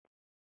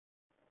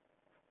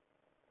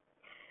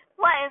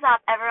What is up,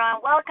 everyone?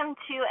 Welcome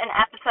to an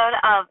episode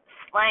of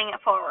Slaying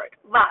It Forward.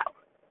 Wow,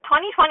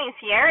 2020 is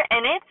here,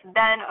 and it's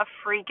been a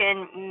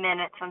freaking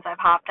minute since I've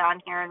hopped on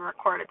here and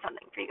recorded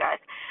something for you guys.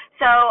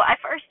 So I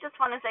first just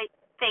want to say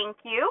thank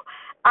you.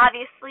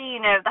 Obviously,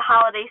 the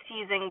holiday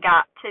season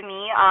got to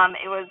me.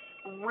 It was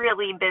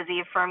really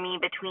busy for me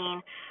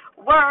between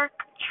work,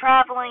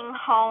 traveling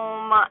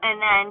home, and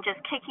then just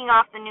kicking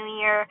off the new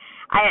year.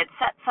 I had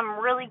set some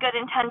really good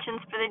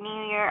intentions for the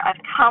new year.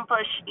 I've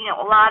accomplished, a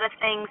lot of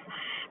things,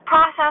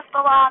 processed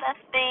a lot of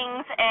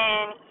things,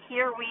 and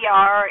here we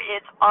are.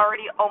 It's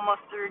already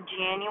almost through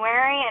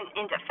January and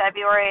into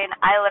February, and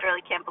I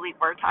literally can't believe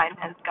where time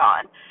has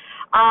gone.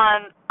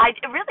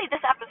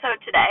 This episode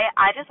today,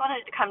 I just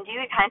wanted to come to you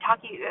and kind of talk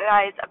to you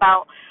guys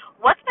about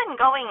what's been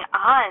going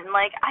on.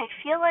 I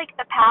feel like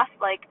the past,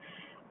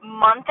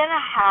 month and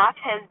a half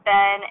has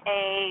been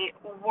a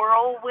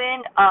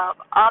whirlwind of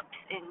ups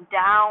and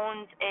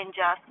downs and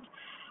just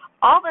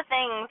all the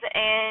things.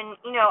 And,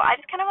 I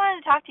just kind of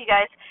wanted to talk to you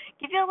guys,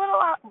 give you a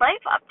little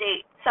life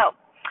update. So,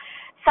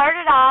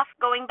 started off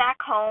going back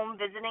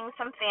home, visiting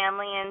some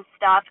family and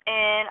stuff,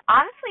 and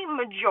honestly,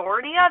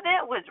 majority of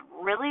it was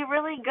really,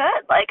 really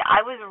good.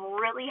 I was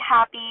really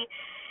happy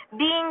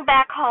being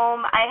back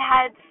home. I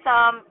had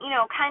some,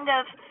 kind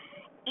of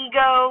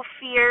ego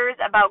fears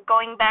about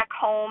going back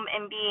home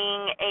and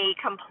being a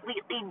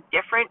completely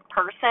different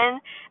person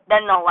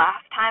than the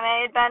last time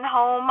I had been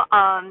home.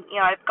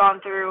 I've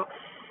gone through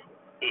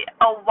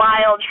a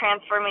wild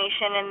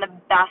transformation in the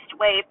best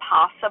way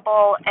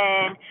possible,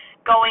 and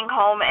going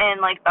home and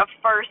the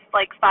first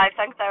 5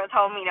 seconds I was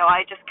home,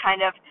 I just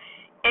kind of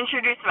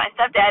introduced my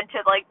stepdad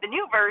to the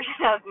new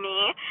version of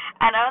me,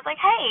 and I was like,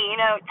 hey,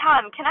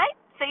 Tom, can I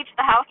sage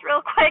the house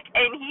real quick?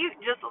 And he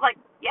just was like,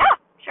 yeah,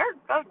 sure,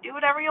 go do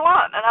whatever you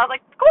want. And I was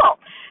like, cool.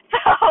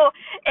 So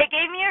it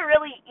gave me a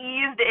really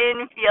eased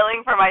in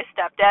feeling for my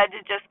stepdad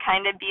to just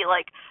kind of be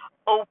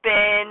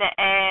open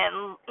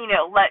and,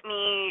 let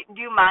me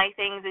do my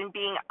things and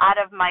being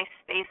out of my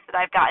space that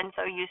I've gotten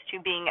so used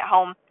to being at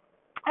home.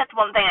 That's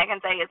one thing I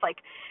can say is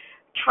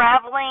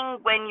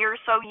traveling when you're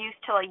so used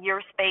to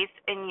your space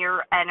and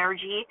your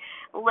energy.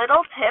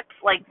 Little tips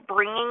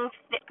bringing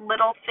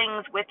little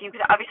things with you,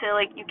 because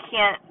obviously you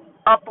can't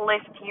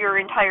uplift your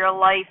entire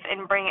life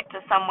and bring it to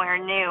somewhere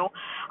new.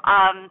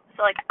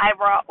 So I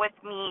brought with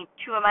me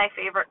 2 of my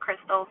favorite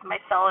crystals,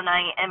 my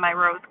selenite and my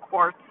rose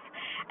quartz,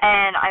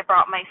 and I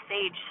brought my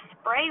sage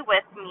spray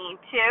with me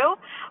too,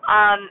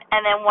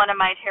 and then one of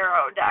my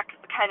tarot decks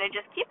to kind of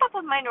just keep up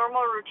with my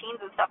normal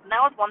routines and stuff. And that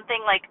was one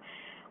thing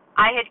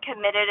I had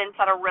committed and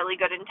set a really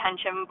good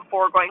intention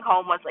before going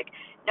home was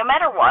no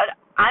matter what,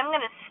 I'm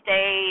going to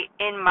stay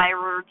in my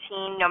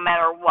routine no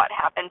matter what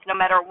happens, no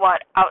matter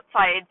what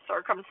outside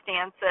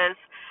circumstances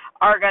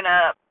are going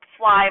to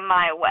fly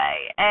my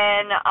way.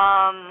 And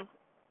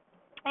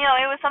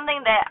it was something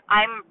that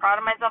I'm proud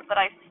of myself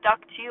that I stuck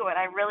to, and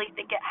I really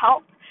think it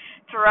helped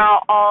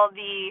throughout all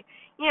the,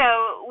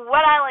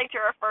 what I like to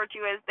refer to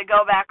as the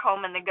go back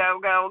home and the go,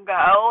 go,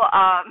 go.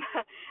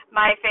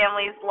 My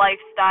family's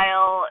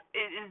lifestyle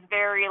is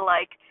very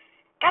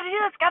gotta do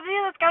this, gotta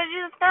do this, gotta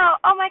do this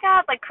now, oh my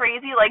god,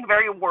 crazy,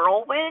 very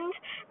whirlwind.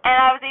 And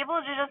I was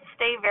able to just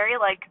stay very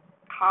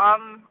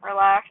calm,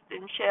 relaxed,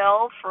 and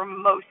chill for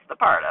most of the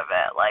part of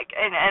it.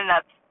 And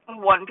that's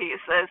one piece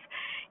is,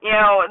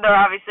 they're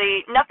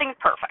obviously, nothing's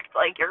perfect.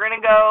 You're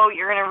gonna go,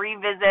 you're gonna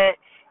revisit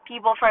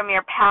people from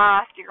your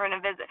past, you're going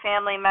to visit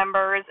family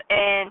members,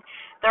 and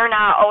they're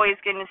not always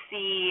going to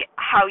see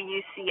how you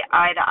see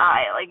eye to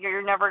eye.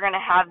 You're never going to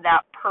have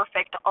that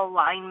perfect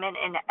alignment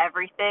in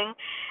everything,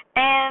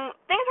 and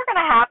things are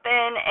going to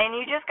happen, and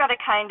you just got to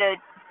kind of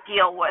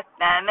deal with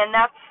them. And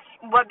that's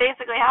what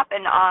basically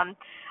happened.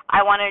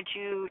 I wanted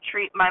to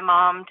treat my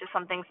mom to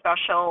something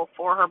special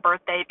for her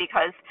birthday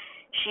because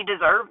she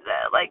deserves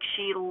it.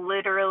 She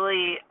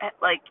literally,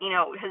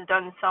 has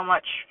done so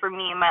much for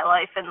me in my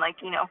life, and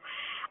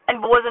I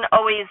wasn't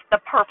always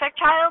the perfect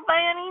child by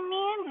any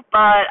means,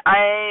 but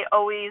I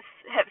always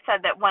have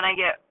said that when I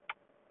get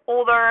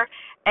older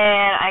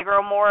and I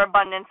grow more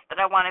abundance,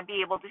 that I want to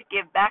be able to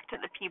give back to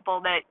the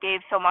people that gave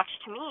so much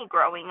to me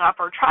growing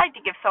up, or tried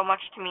to give so much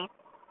to me,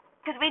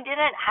 because we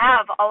didn't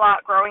have a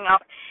lot growing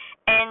up.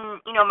 And,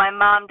 my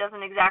mom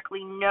doesn't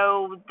exactly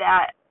know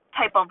that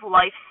type of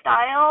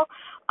lifestyle.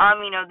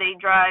 They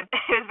drive,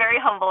 it was very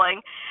humbling.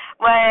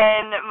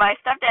 When my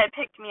stepdad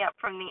picked me up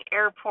from the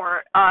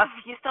airport,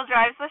 he still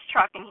drives this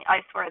truck, and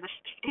I swear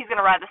he's going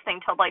to ride this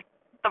thing till,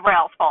 the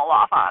rails fall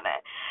off on it.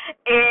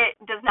 It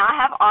does not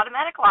have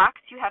automatic locks.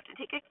 You have to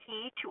take a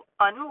key to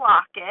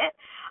unlock it.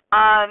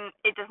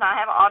 It does not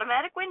have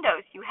automatic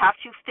windows. You have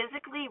to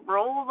physically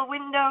roll the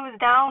windows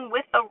down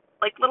with a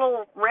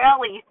little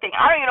railing thing.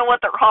 I don't even know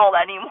what they're called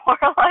anymore.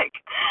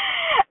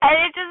 And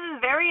it just is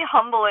very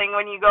humbling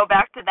when you go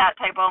back to that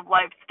type of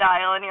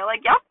lifestyle, and you're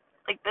yep,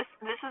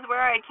 this is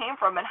where I came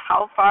from and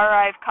how far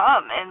I've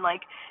come, and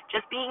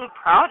just being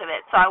proud of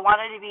it. So I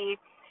wanted to be,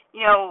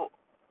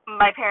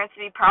 my parents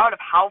to be proud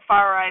of how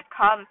far I've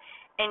come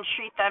and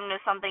treat them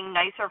to something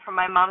nicer for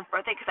my mom's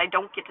birthday, because I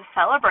don't get to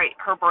celebrate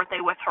her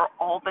birthday with her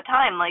all the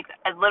time. Like,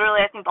 I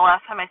think the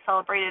last time I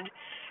celebrated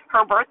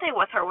her birthday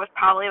with her was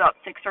probably about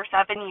 6 or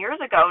 7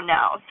 years ago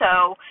now.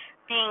 So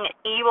being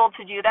able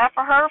to do that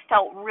for her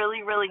felt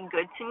really, really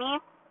good to me.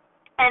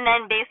 And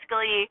then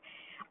basically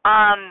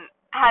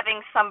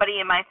having somebody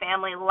in my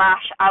family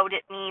lash out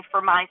at me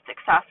for my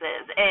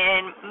successes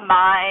and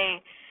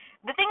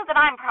the things that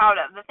I'm proud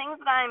of, the things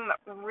that I'm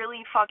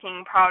really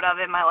fucking proud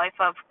of in my life,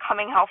 of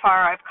coming how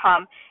far I've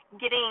come,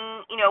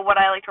 getting, what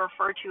I like to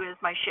refer to as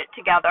my shit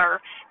together,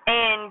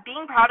 and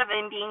being proud of it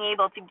and being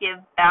able to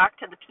give back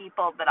to the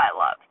people that I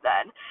love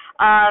then.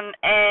 And,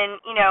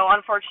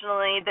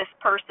 unfortunately, this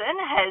person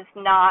has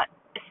not,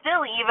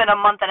 still even a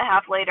month and a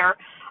half later,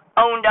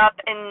 owned up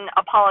and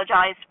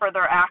apologized for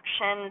their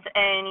actions,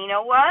 and you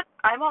know what?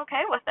 I'm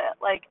okay with it.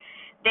 Like,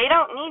 they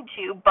don't need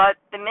to, but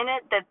the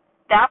minute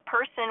that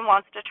person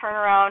wants to turn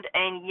around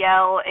and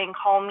yell and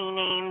call me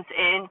names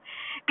and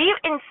be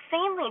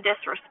insanely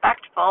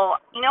disrespectful,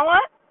 you know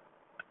what?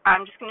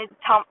 I'm just going to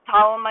tell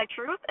them my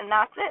truth, and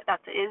that's it.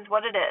 That is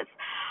what it is.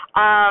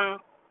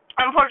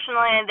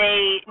 Unfortunately,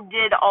 they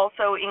did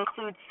also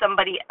include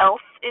somebody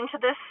else into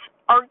this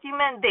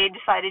argument. They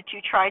decided to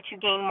try to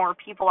gain more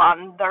people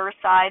on their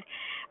side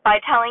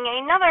by telling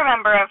another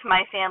member of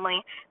my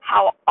family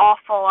how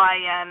awful I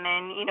am,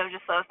 and,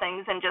 just those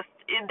things, and just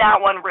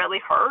that one really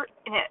hurt,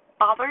 and it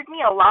bothered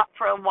me a lot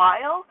for a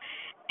while.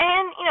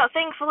 And,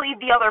 thankfully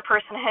the other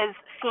person has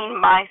seen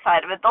my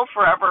side of it. They'll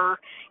forever,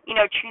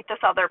 treat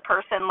this other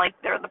person like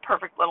they're the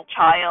perfect little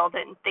child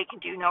and they can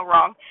do no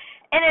wrong.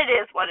 And it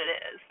is what it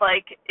is.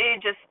 Like,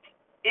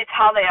 it's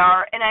how they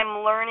are. And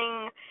I'm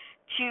learning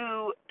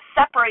to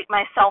separate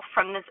myself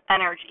from this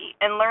energy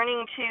and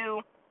learning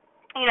to,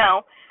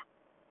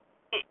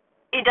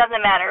 it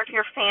doesn't matter. If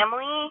your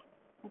family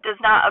does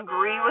not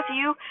agree with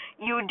you,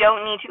 you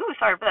don't need to. Ooh,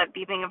 sorry for that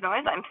beeping of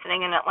noise. I'm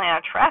sitting in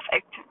Atlanta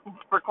traffic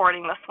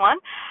recording this one.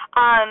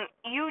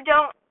 You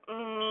don't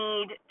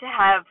need to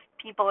have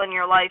people in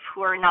your life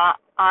who are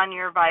not on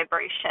your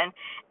vibration.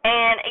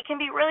 And it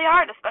can be really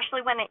hard,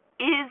 especially when it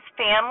is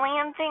family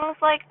and things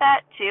like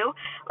that too.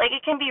 Like,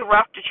 it can be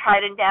rough to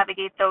try to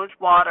navigate those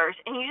waters,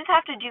 and you just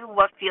have to do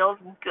what feels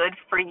good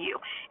for you.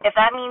 If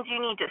that means you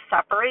need to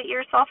separate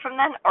yourself from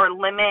them or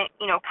limit,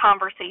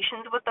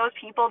 conversations with those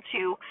people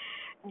to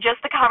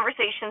just the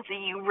conversations that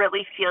you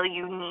really feel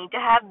you need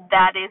to have,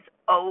 that is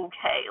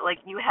okay.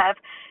 Like, you have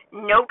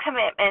no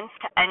commitments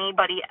to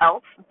anybody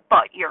else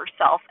but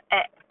yourself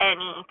at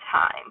any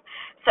time.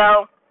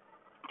 So,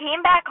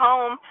 came back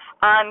home,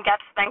 got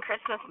to spend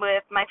Christmas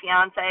with my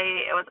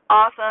fiance. It was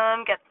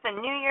awesome. Got to spend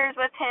New Year's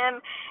with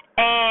him.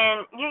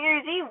 And New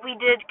Year's Eve, we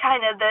did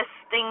kind of this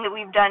thing that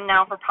we've done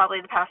now for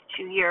probably the past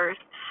 2 years,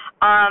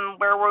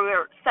 where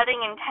we're setting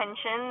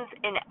intentions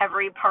in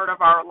every part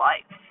of our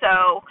life.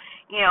 So,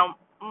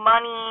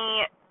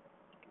 money,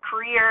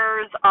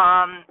 careers,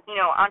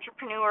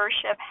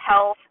 entrepreneurship,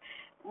 health,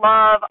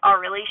 love, our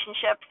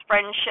relationships,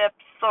 friendships,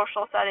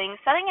 social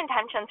settings, setting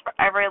intentions for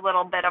every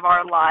little bit of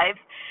our lives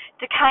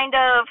to kind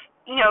of,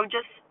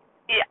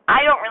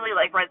 I don't really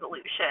like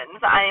resolutions.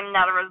 I'm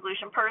not a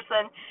resolution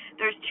person.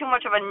 There's too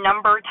much of a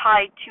number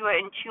tied to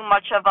it, and too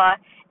much of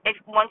if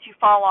once you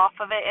fall off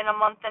of it in a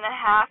month and a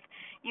half,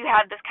 you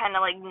have this kind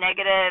of like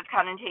negative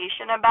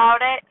connotation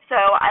about it. So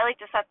I like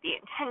to set the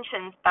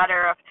intentions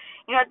better of,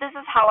 this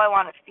is how I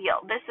want to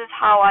feel. This is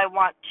how I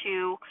want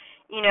to,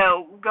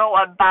 go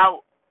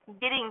about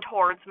getting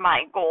towards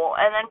my goal,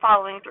 and then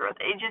following through with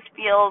it. It just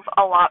feels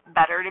a lot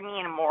better to me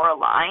and more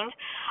aligned.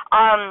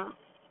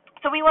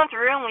 So we went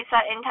through and we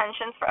set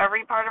intentions for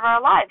every part of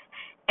our lives.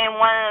 And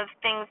one of the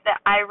things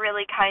that I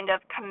really kind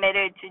of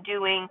committed to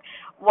doing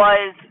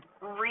was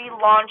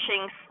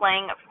relaunching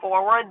Slaying It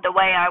Forward the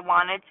way I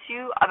wanted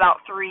to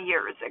about 3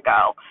 years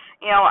ago.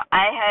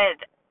 I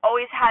had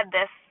always had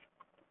this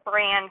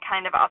brand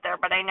kind of out there,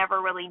 but I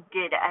never really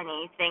did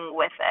anything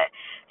with it.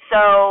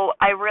 So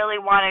I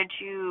really wanted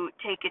to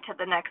take it to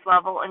the next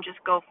level and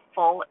just go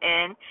full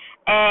in.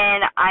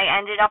 And I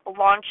ended up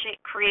launching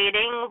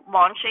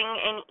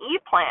an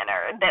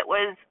e-planner that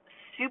was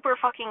super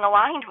fucking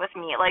aligned with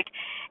me. Like,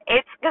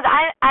 it's because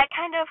I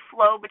kind of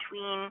flow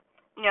between,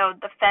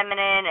 the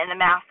feminine and the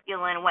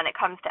masculine when it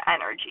comes to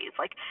energies.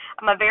 Like,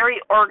 I'm a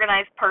very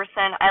organized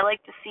person. I like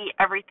to see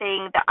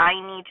everything that I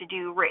need to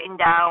do written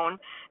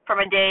down from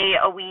a day,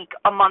 a week,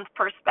 a month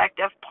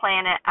perspective,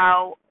 plan it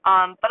out.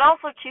 But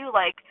also, too,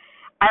 like,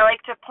 I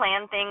like to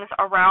plan things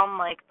around,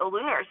 like, the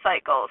lunar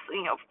cycles,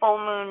 full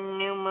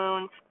moon, new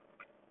moons.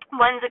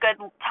 When's a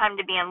good time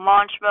to be in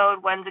launch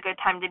mode? When's a good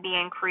time to be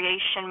in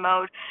creation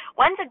mode?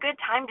 When's a good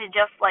time to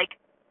just, like,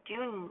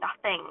 do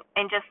nothing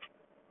and just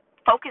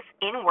focus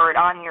inward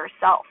on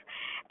yourself?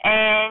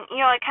 And,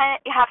 you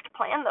have to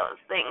plan those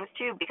things,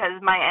 too, because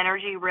my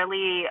energy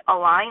really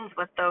aligns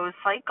with those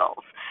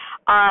cycles.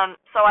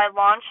 So I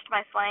launched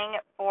my Slaying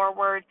It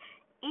Forward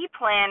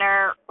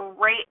e-planner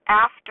right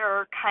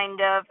after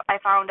kind of I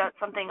found out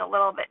something a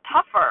little bit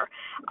tougher.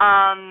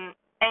 And,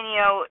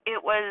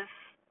 it was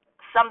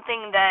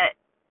something that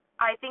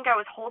I think I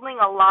was holding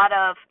a lot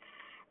of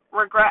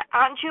regret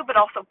onto, but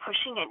also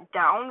pushing it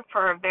down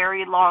for a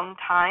very long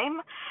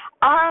time.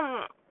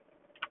 And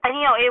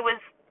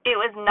it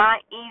was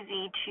not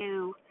easy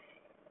to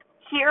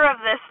hear of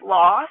this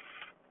loss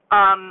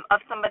of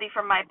somebody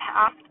from my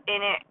past,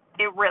 and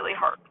it really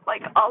hurt,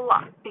 like, a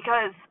lot,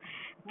 because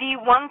the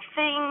one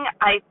thing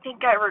I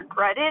think I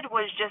regretted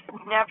was just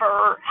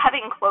never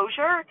having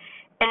closure,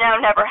 and now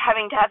never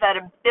having to have that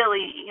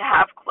ability to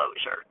have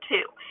closure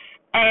too.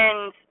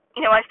 And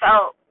I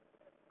felt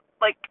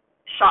like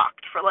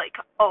shocked for like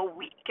a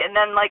week, and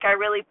then like I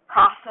really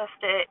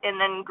processed it and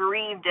then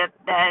grieved it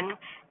then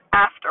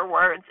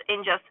afterwards,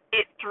 and just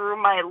it threw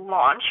my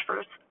launch for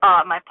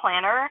my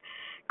planner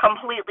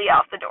completely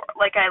out the door.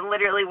 Like I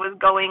literally was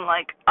going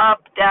like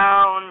up,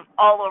 down,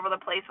 all over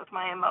the place with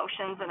my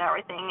emotions and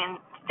everything. And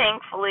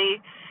thankfully,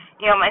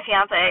 my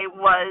fiance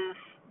was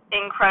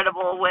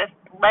incredible with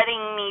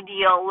letting me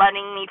deal,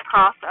 letting me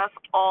process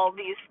all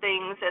these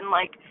things, and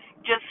like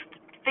just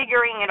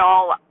figuring it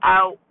all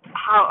out,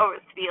 how I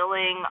was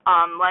feeling,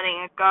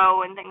 letting it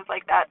go and things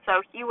like that. So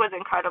he was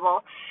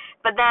incredible.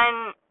 But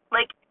then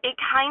like it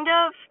kind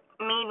of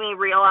made me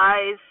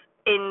realize,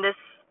 in this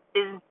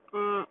is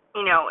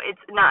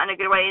it's not in a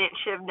good way, and it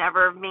should have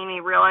never made me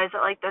realize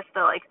it like this,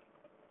 that like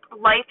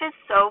life is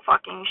so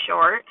fucking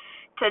short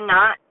to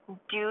not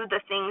do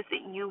the things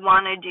that you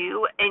want to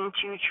do, and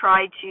to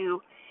try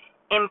to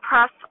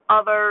impress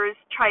others,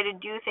 try to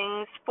do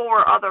things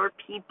for other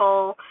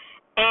people,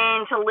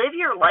 and to live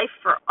your life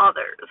for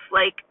others.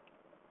 Like,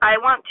 I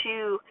want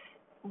to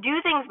do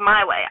things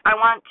my way. I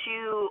want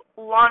to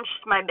launch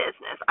my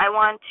business. I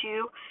want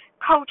to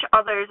coach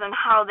others on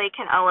how they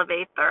can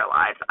elevate their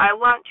lives. I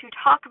want to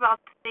talk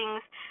about the things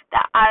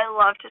that I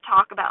love to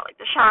talk about, like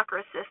the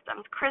chakra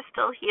systems,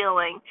 crystal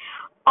healing,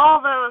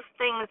 all those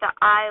things that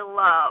I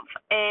love,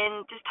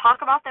 and just talk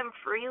about them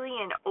freely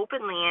and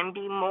openly, and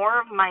be more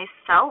of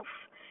myself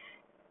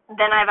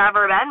than I've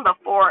ever been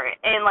before.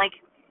 And like,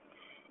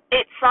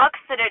 it sucks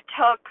that it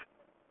took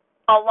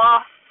a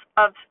loss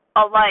of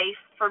a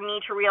life for me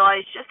to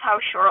realize just how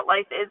short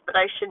life is, but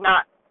I should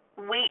not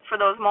wait for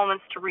those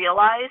moments to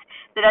realize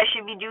that I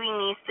should be doing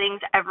these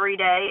things every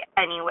day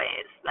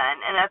anyways then.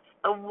 And that's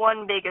the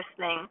one biggest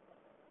thing,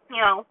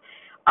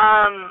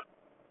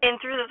 and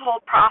through this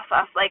whole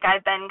process, like,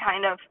 I've been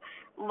kind of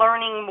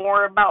learning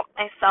more about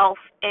myself,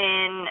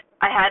 and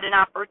I had an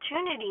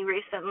opportunity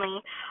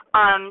recently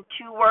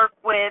to work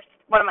with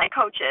one of my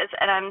coaches,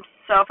 and I'm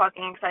so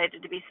fucking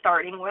excited to be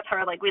starting with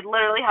her. Like, we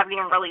literally haven't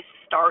even really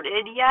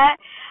started yet,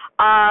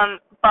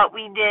 but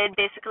we did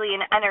basically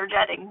an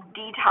energetic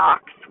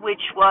detox,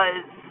 which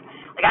was,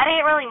 like, I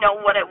didn't really know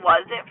what it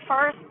was at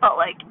first, but,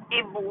 like,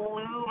 it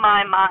blew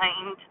my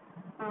mind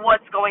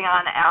what's going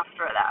on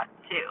after that,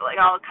 too. Like,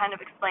 I'll kind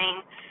of explain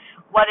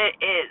what it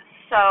is.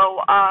 So,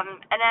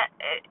 and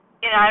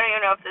I don't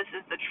even know if this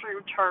is the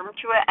true term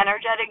to it,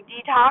 energetic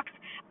detox,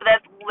 but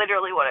that's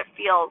literally what it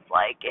feels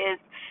like,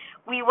 is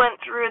we went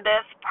through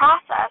this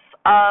process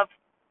of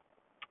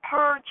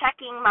her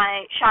checking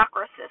my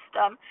chakra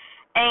system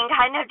and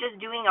kind of just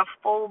doing a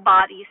full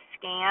body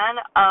scan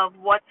of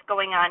what's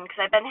going on, because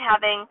I've been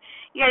having,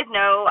 you guys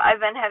know, I've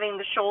been having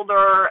the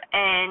shoulder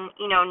and,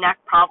 neck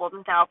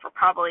problems now for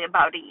probably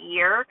about a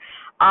year,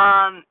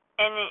 and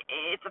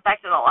it's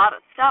affected a lot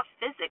of stuff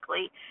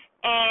physically,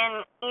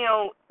 and,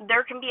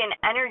 there can be an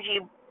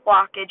energy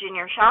blockage in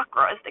your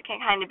chakras that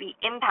can kind of be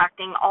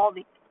impacting all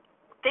these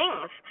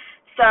things.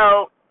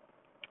 So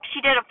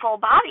she did a full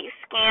body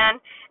scan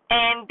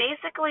and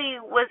basically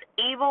was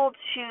able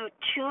to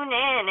tune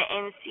in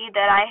and see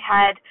that I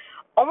had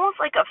almost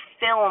like a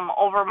film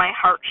over my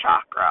heart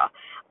chakra.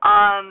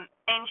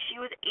 And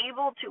she was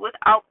able to,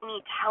 without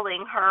me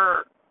telling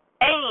her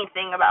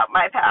anything about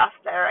my past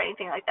or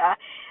anything like that,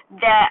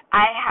 that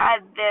I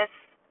had this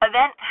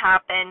event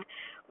happen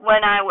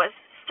when I was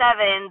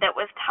 7 that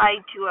was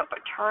tied to a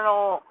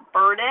paternal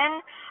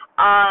burden,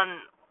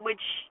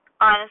 which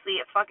honestly,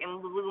 it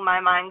fucking blew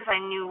my mind, because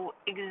I knew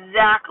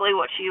exactly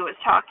what she was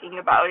talking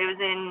about. It was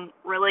in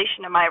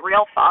relation to my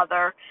real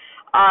father,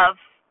 of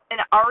an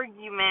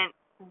argument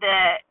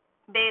that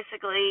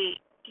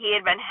basically he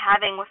had been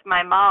having with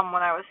my mom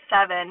when I was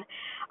 7,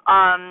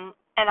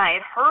 and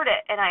I had heard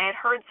it, and I had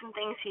heard some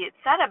things he had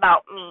said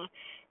about me,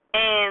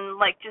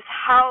 and like just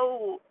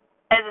how,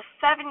 as a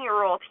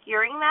 7-year-old,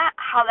 hearing that,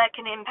 how that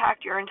can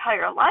impact your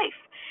entire life,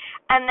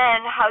 and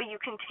then how you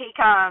can take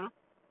on,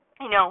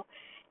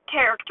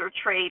 character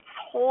traits,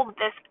 hold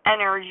this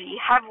energy,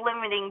 have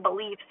limiting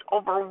beliefs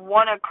over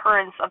one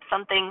occurrence of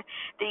something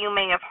that you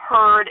may have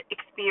heard,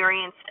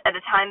 experienced at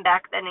a time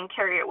back then, and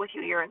carry it with you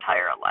your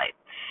entire life.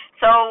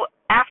 So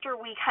after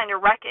we kind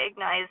of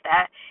recognized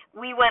that,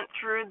 we went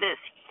through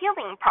this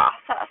healing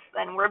process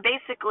then, where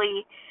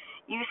basically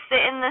you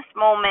sit in this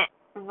moment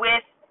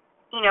with,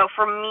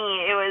 for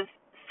me, it was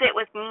sit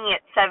with me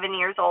at 7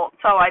 years old.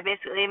 So I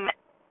basically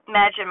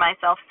imagine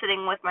myself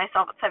sitting with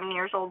myself at 7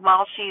 years old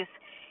while she's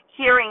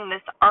hearing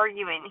this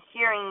argument,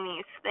 hearing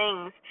these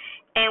things,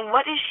 and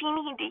what does she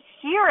need to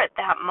hear at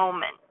that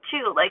moment,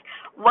 too? Like,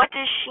 what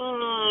does she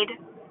need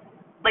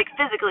like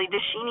physically,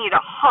 does she need a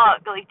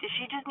hug? Like, does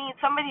she just need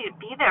somebody to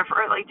be there for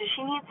her? Like, does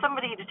she need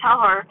somebody to tell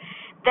her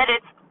that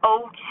it's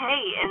okay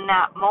in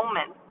that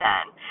moment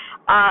then?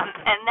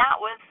 And that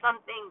was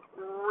something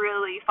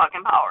really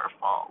fucking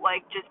powerful.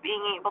 Like, just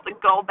being able to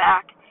go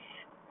back,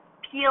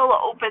 peel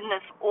open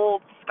this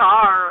old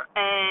scar,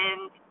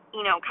 and,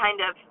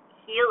 kind of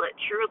heal it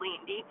truly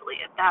and deeply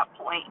at that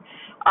point.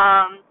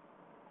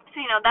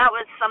 So, that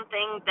was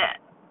something that,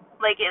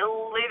 like, it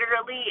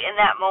literally in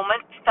that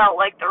moment felt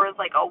like there was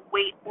like a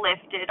weight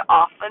lifted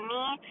off of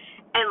me,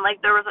 and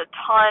like there was a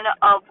ton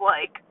of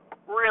like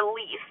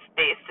release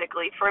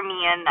basically for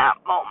me in that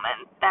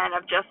moment then,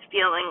 of just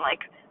feeling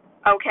like,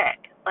 okay,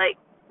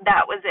 like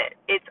that was it.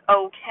 It's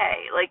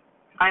okay. Like,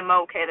 I'm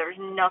okay. There's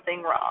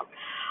nothing wrong.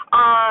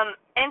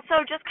 And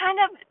so just kind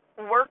of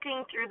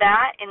working through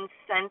that, and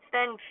since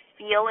then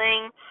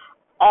feeling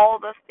all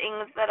the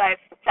things that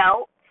I've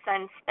felt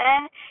since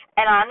then,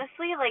 and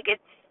honestly, like,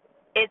 it's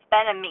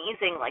been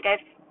amazing. Like, I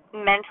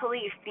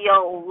mentally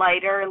feel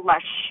lighter,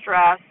 less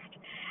stressed.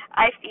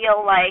 I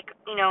feel like,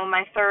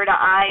 my third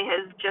eye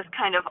has just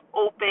kind of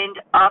opened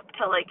up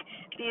to like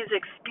these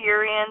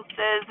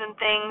experiences and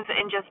things,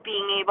 and just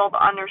being able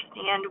to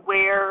understand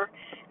where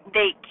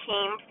they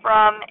came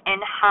from and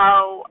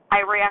how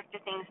I react to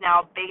things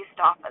now based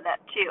off of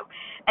that too.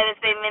 And it's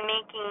been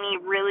making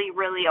me really,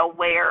 really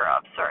aware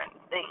of certain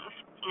things.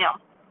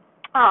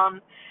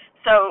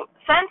 So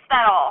since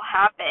that all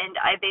happened,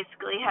 I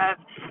basically have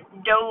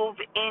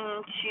dove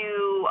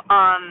into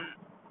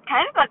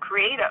kind of a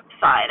creative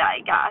side,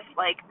 I guess,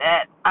 like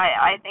that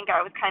I think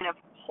I was kind of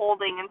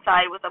holding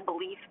inside with a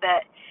belief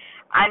that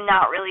I'm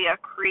not really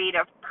a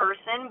creative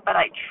person, but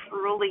I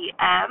truly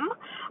am.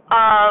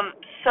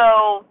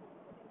 So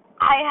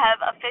I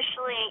have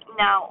officially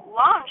now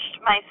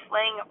launched my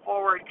Slaying It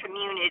Forward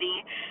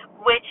community,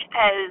 which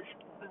has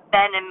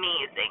been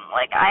amazing.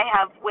 Like, I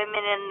have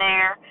women in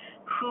there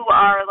who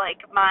are like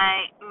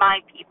my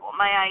people,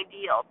 my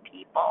ideal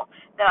people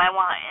that I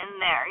want in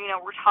there.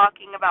 We're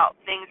talking about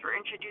things, we're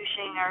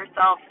introducing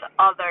ourselves to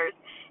others,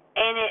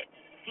 and it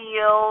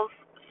feels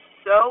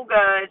so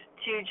good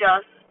to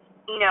just,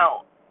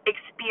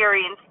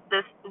 experience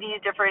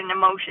these different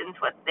emotions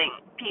with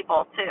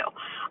people too.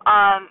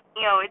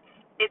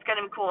 It's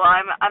gonna be cool.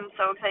 I'm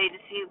so excited to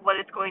see what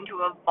it's going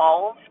to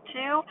evolve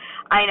to.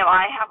 I know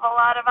I have a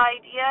lot of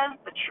ideas,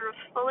 but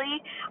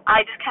truthfully,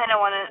 I just kind of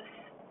want to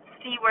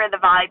see where the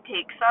vibe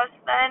takes us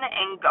then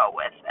and go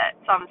with it.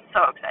 So I'm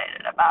so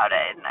excited about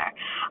it in there.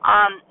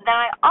 Then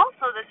I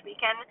also this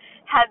weekend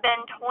have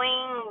been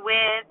toying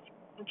with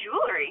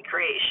jewelry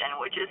creation,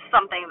 which is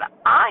something that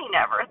I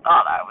never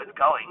thought I was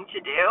going to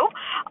do.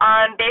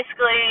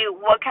 Basically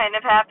what kind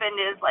of happened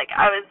is, like,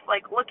 I was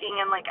like looking,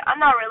 and like I'm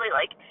not really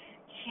like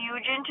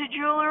huge into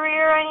jewelry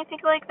or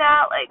anything like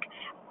that, like,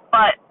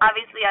 but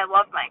obviously I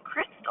love my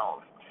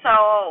crystals.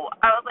 So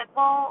I was like,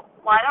 well,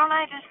 why don't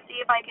I just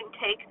see if I can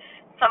take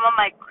some of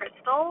my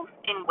crystals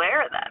and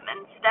wear them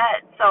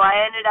instead. So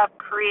I ended up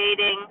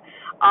creating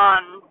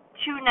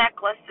 2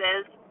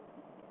 necklaces,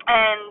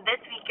 and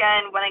this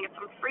weekend when I get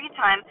some free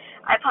time,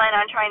 I plan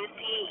on trying to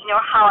see,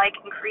 how I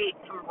can create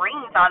some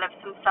rings out of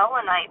some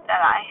selenite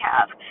that I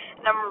have,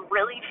 and I'm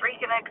really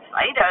freaking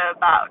excited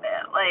about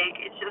it. Like,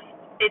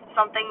 it's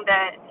something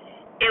that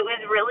it was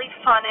really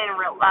fun and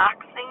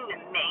relaxing to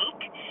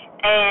make,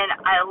 and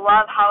I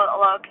love how it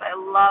looks. I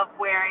love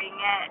wearing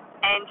it,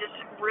 and just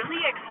really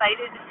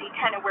excited to see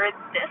kind of where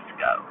this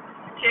goes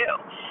too.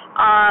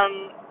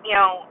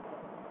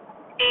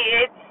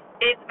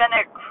 It's been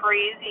a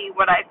crazy,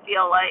 what I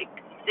feel like,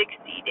 60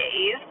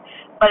 days,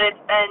 but it's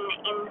been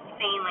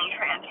insanely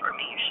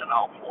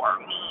transformational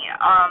for me.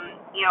 I'm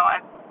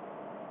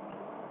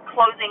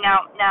closing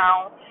out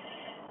now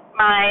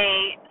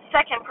my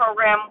second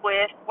program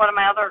with one of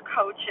my other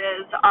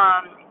coaches.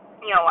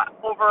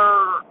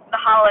 Over the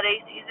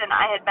holiday season,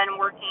 I had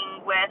been working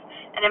with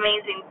an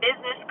amazing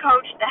business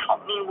coach to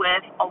help me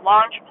with a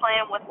launch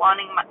plan, with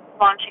launching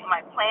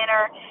my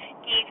planner.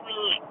 Gave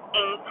me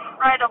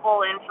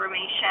incredible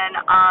information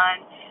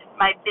on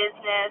my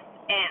business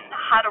and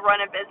how to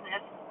run a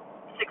business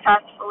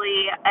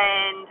successfully,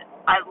 and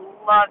I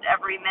loved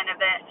every minute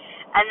of it.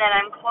 And then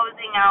I'm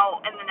closing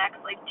out in the next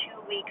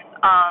 2 weeks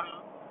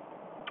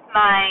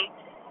my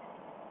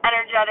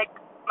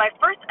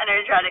first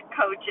energetic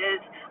coaches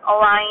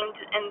aligned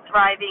and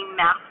thriving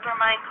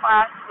mastermind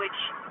class, which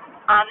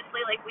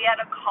honestly, we had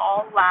a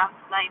call last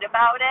night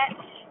about it,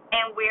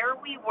 and where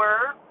we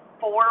were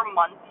 4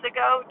 months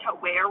ago to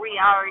where we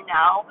are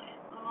now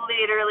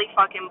literally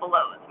fucking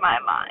blows my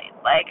mind.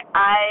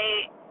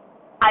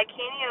 I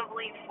can't even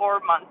believe 4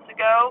 months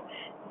ago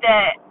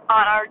that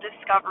on our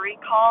discovery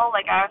call,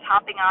 I was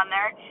hopping on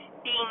there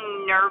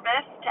being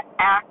nervous to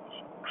act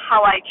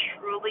how I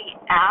truly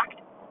act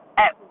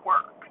at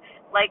work.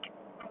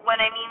 What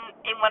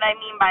I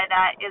mean by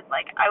that is,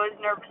 I was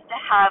nervous to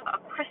have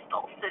a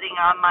crystal sitting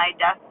on my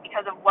desk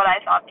because of what I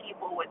thought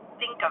people would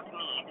think of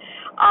me.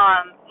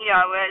 I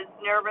was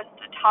nervous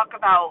to talk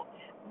about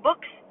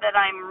books that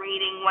I'm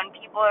reading when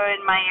people are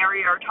in my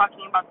area are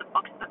talking about the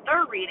books that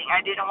they're reading.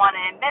 I didn't want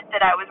to admit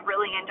that I was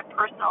really into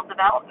personal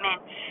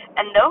development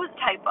and those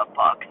type of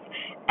books.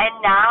 And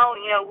now,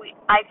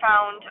 I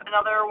found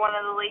another one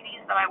of the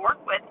ladies that I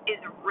work with is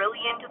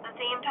really into the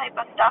same type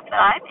of stuff that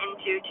I'm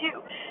into too.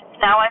 So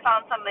now I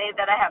found somebody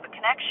that I have a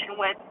connection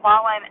with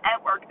while I'm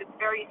at work that's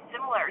very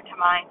similar to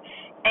mine,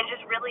 and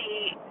just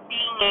really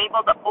being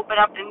able to open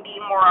up and be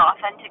more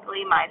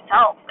authentically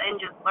myself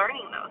and just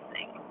learning those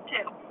things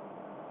too.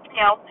 You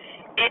know,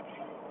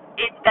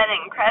 it's been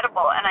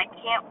incredible, and I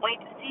can't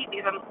wait to see,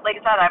 because like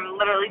I said, I'm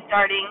literally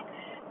starting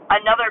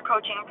another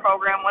coaching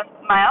program with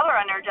my other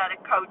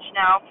energetic coach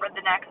now for the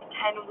next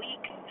 10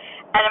 weeks,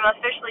 and I'm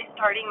officially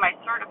starting my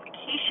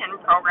certification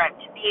program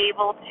to be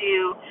able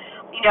to,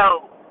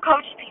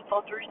 coach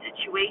people through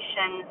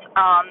situations,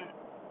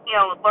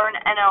 learn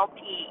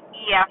NLP,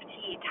 EFT,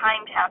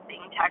 time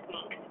tapping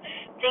techniques,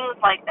 things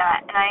like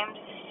that, and I am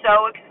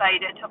so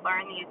excited to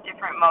learn these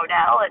different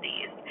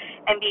modalities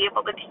and be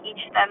able to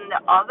teach them to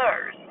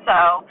others.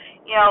 So,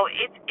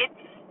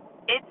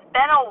 it's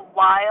been a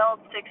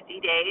wild 60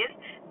 days,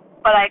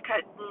 but I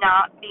could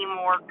not be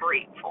more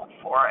grateful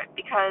for it,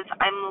 because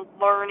I'm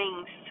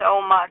learning so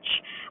much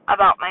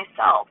about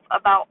myself,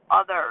 about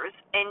others,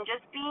 and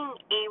just being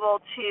able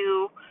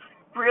to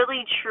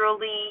really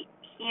truly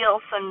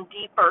heal some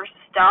deeper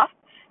stuff,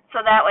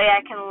 so that way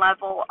I can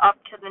level up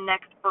to the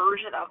next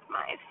version of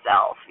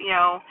myself.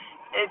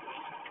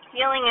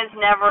 Healing is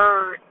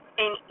never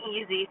an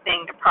easy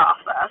thing to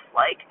process.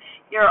 Like,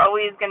 you're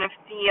always going to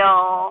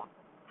feel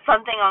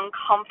something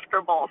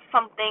uncomfortable,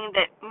 something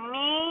that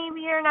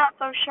maybe you're not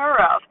so sure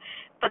of,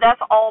 but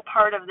that's all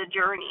part of the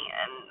journey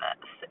in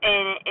this,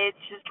 and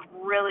it's just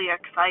really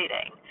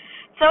exciting.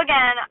 So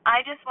again,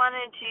 I just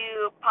wanted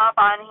to pop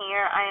on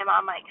here. I am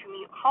on my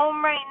commute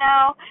home right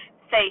now.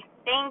 Say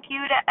thank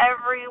you to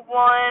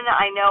everyone.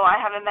 I know I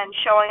haven't been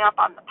showing up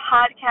on the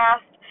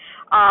podcast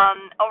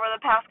over the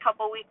past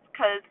couple weeks,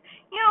 because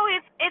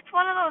it's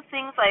one of those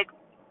things, like,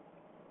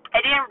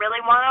 I didn't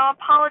really want to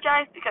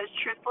apologize, because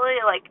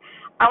truthfully, like,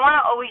 I want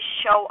to always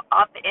show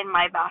up in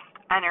my best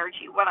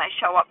energy when I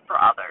show up for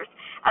others,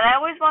 and I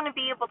always want to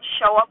be able to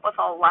show up with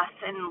a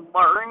lesson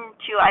learned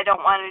too. I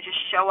don't want to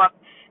just show up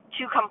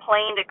to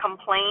complain,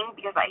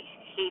 because I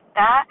hate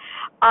that.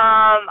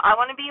 I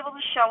want to be able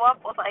to show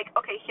up with, like,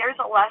 okay, here's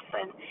a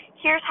lesson,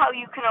 here's how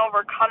you can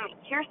overcome it,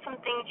 here's some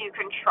things you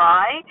can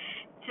try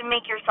to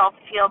make yourself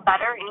feel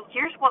better, and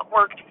here's what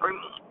worked for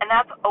me. And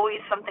that's always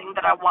something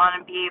that I want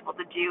to be able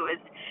to do, is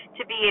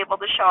to be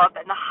able to show up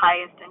in the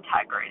highest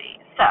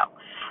integrity. So,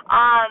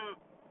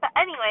 but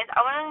anyways, I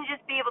wanted to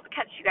just be able to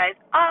catch you guys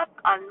up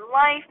on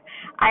life.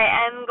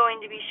 I am going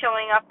to be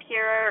showing up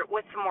here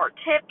with some more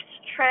tips,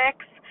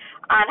 tricks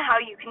on how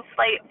you can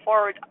slay it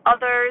forward to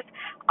others.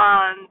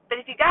 But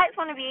if you guys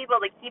want to be able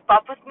to keep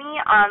up with me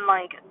on,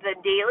 like, the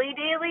daily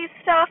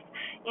stuff,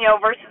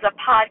 versus a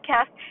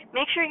podcast,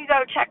 make sure you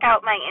go check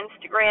out my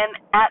Instagram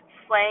at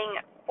Slaying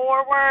It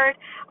Forward,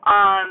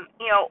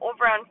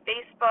 over on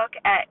Facebook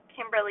at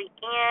Kimberly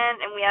Ann,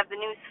 and we have the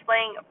new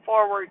Slaying It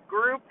Forward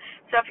group.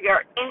 So if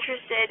you're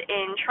interested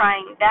in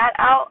trying that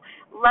out,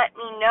 let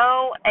me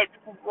know. It's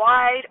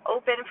wide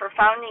open for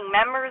founding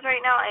members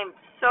right now. I'm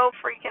so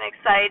freaking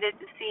excited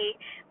to see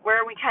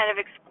where we kind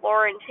of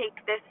explore and take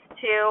this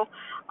to.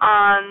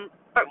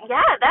 But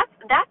yeah,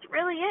 that's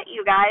really it,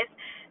 you guys.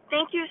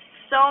 Thank you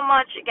so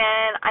much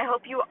again. I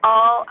hope you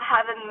all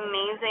have an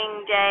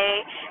amazing day,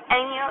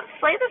 and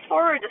slay this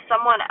forward to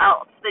someone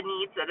else that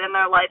needs it in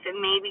their life and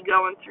maybe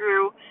going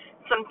through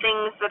some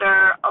things that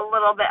are a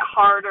little bit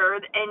harder,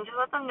 and just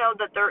let them know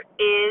that there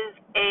is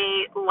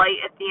a light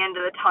at the end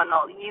of the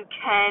tunnel. You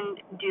can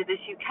do this,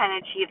 you can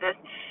achieve this,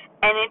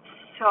 and it's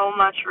so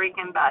much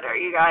freaking better,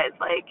 you guys.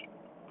 Like,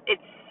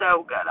 it's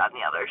so good on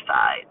the other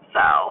side.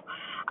 So,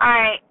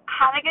 alright,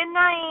 have a good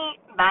night.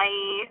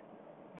 Bye.